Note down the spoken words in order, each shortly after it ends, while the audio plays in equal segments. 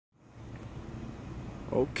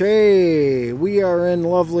Okay, we are in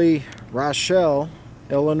lovely Rochelle,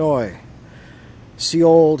 Illinois. It's the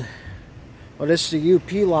old, well, this is the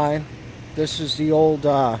UP line. This is the old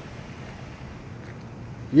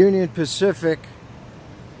Union Pacific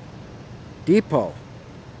depot.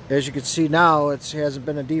 As you can see now, it hasn't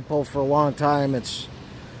been a depot for a long time. It's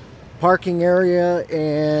parking area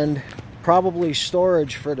and probably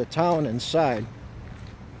storage for the town inside.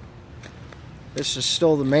 This is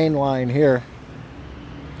still the main line here.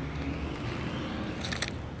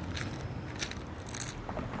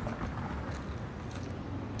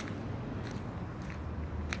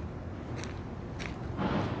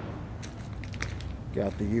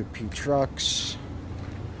 Got the UP trucks.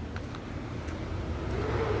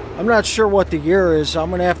 I'm not sure what the year is. I'm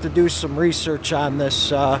gonna have to do some research on this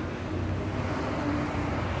back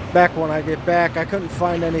when I get back. I couldn't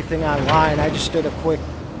find anything online. I just did a quick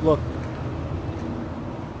look.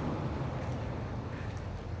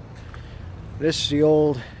 This is the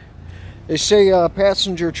old, they say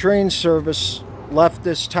passenger train service left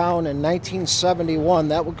this town in 1971.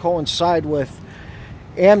 That would coincide with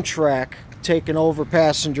Amtrak taking over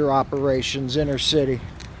passenger operations inner city.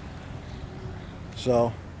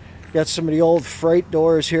 So got some of the old freight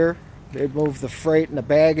doors here. They'd move the freight and the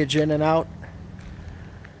baggage in and out.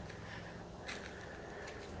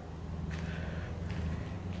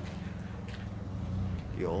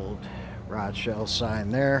 The old Rochelle sign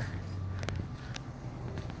there.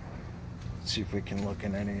 Let's see if we can look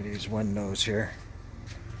in any of these windows here.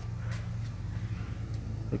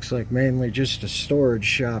 Looks like mainly just a storage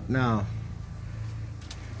shop now.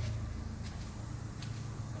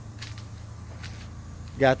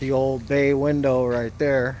 Got the old bay window right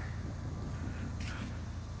there.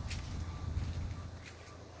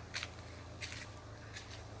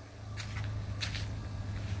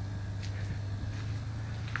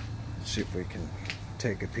 Let's see if we can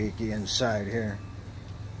take a peeky inside here.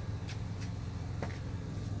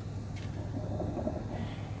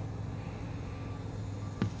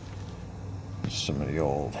 Some of the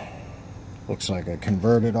old, looks like a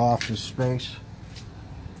converted office space.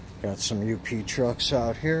 Got some UP trucks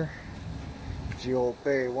out here. There's the old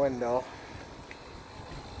bay window.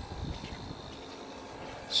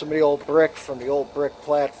 Some of the old brick from the old brick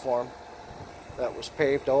platform that was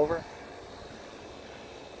paved over.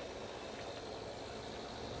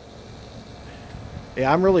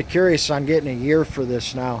 Yeah, I'm really curious on getting a year for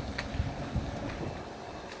this now.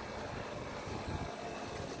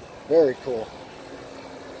 Very cool.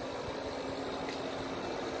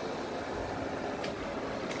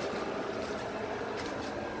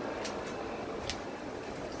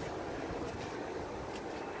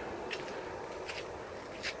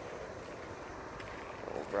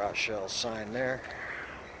 Rochelle sign there.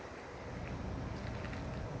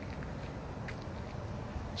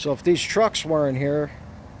 So if these trucks weren't here,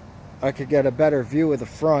 I could get a better view of the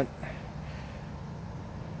front.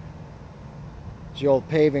 The old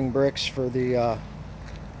paving bricks for the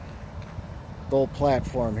old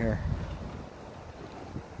platform here.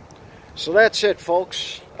 So that's it,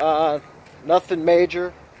 folks. Nothing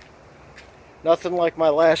major. Nothing like my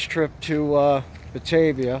last trip to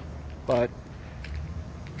Batavia, but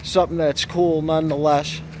something that's cool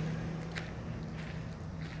nonetheless.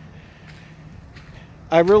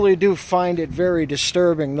 I really do find it very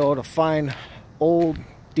disturbing, though, to find old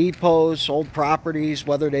depots, old properties,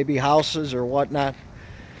 whether they be houses or whatnot,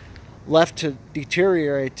 left to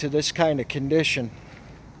deteriorate to this kind of condition.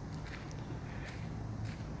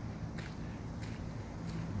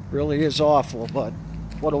 Really is awful, but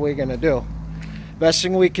what are we going to do? Best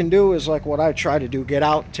thing we can do is like what I try to do: get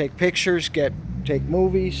out, take pictures, take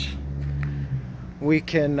movies. We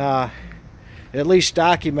can at least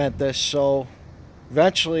document this, so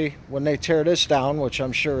eventually when they tear this down, which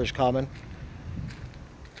I'm sure is coming,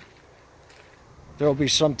 there will be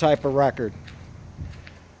some type of record.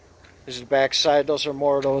 This is the back side. Those are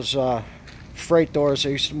more of those freight doors.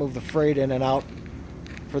 They used to move the freight in and out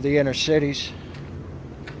for the inner cities.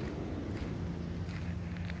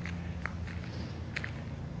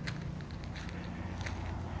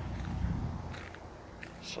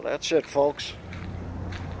 So that's it, folks.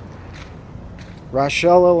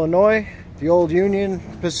 Rochelle, Illinois, the old Union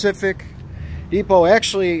Pacific depot.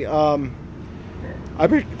 Actually,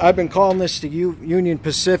 I've been calling this the Union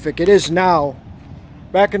Pacific. It is now.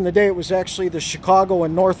 Back in the day, it was actually the Chicago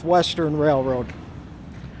and Northwestern Railroad.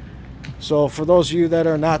 So for those of you that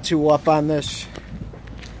are not too up on this,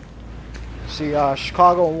 see,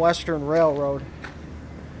 Chicago and Western Railroad,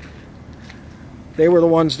 they were the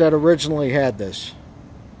ones that originally had this.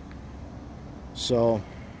 So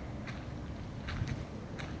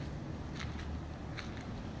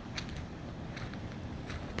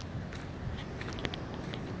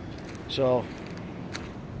So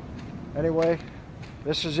anyway,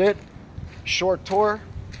 this is it. Short tour.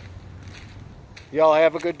 Y'all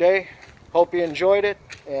have a good day. Hope you enjoyed it.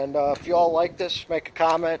 And if y'all like this, make a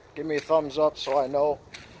comment. Give me a thumbs up so I know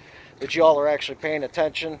that y'all are actually paying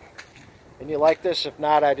attention and you like this. If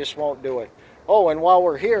not, I just won't do it. Oh, and while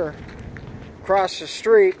we're here, across the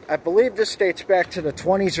street, I believe this dates back to the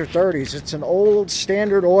 20s or 30s. It's an old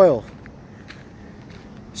Standard Oil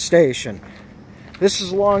station. This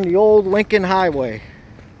is along the old Lincoln Highway.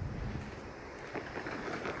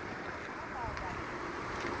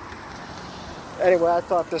 Anyway, I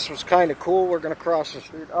thought this was kind of cool. We're going to cross the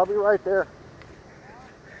street. I'll be right there.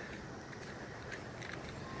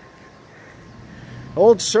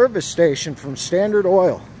 Old service station from Standard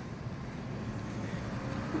Oil.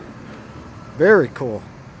 Very cool.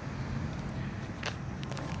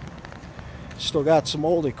 Still got some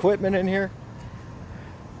old equipment in here.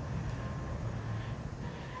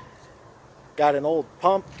 Got an old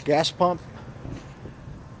pump, gas pump.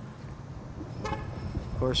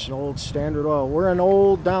 Of course, an old Standard Oil. We're in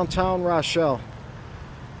old downtown Rochelle.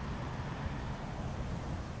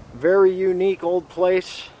 Very unique old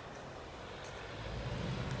place.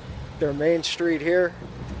 Their main street here.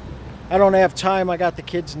 I don't have time. I got the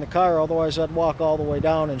kids in the car. Otherwise, I'd walk all the way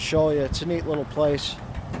down and show you. It's a neat little place.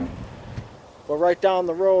 But right down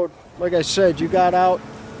the road, like I said, you got out.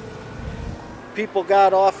 People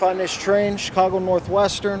got off on this train, Chicago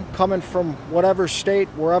Northwestern, coming from whatever state,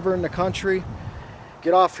 wherever in the country.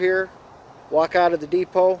 Get off here, walk out of the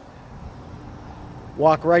depot,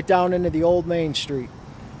 walk right down into the old Main Street.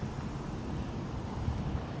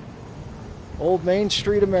 Old Main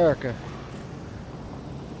Street, America.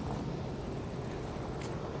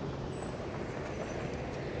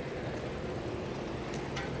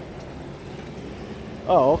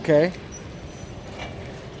 Oh, okay.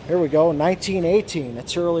 Here we go, 1918.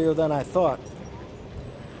 It's earlier than I thought.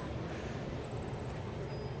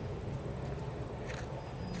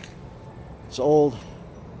 It's old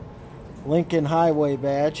Lincoln Highway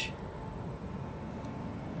badge.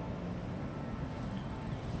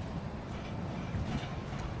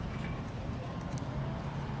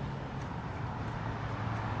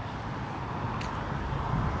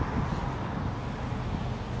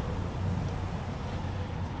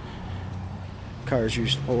 Cars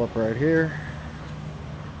used to pull up right here.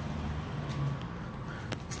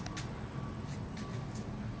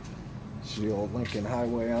 See the old Lincoln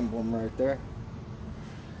Highway emblem right there.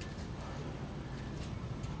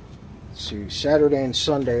 Let's see, Saturday and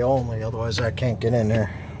Sunday only, otherwise I can't get in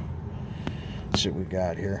there. Let's see what we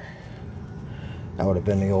got here. That would have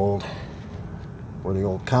been the old, where the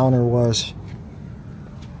old counter was.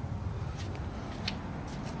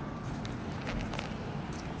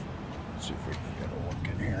 Let's see if we can get a look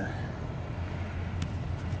in here.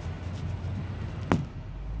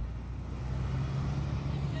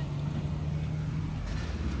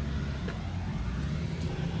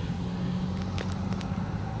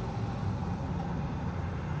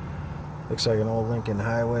 Looks like an old Lincoln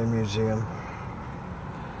Highway museum.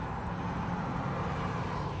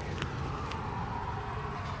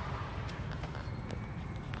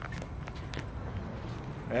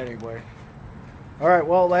 Anyway. Alright,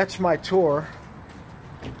 well, that's my tour.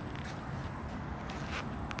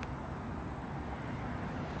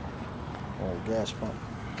 Old gas pump.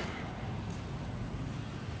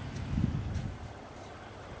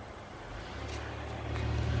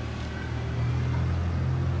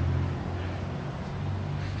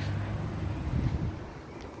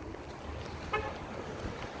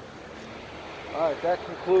 Alright, that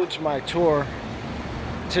concludes my tour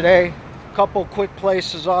today. Couple quick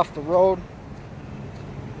places off the road.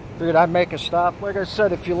 Figured I'd make a stop. Like I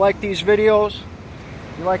said, if you like these videos,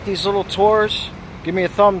 you like these little tours, give me a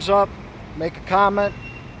thumbs up, make a comment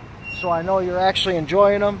so I know you're actually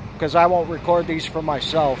enjoying them, because I won't record these for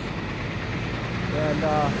myself. And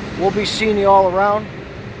we'll be seeing you all around.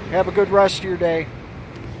 Have a good rest of your day.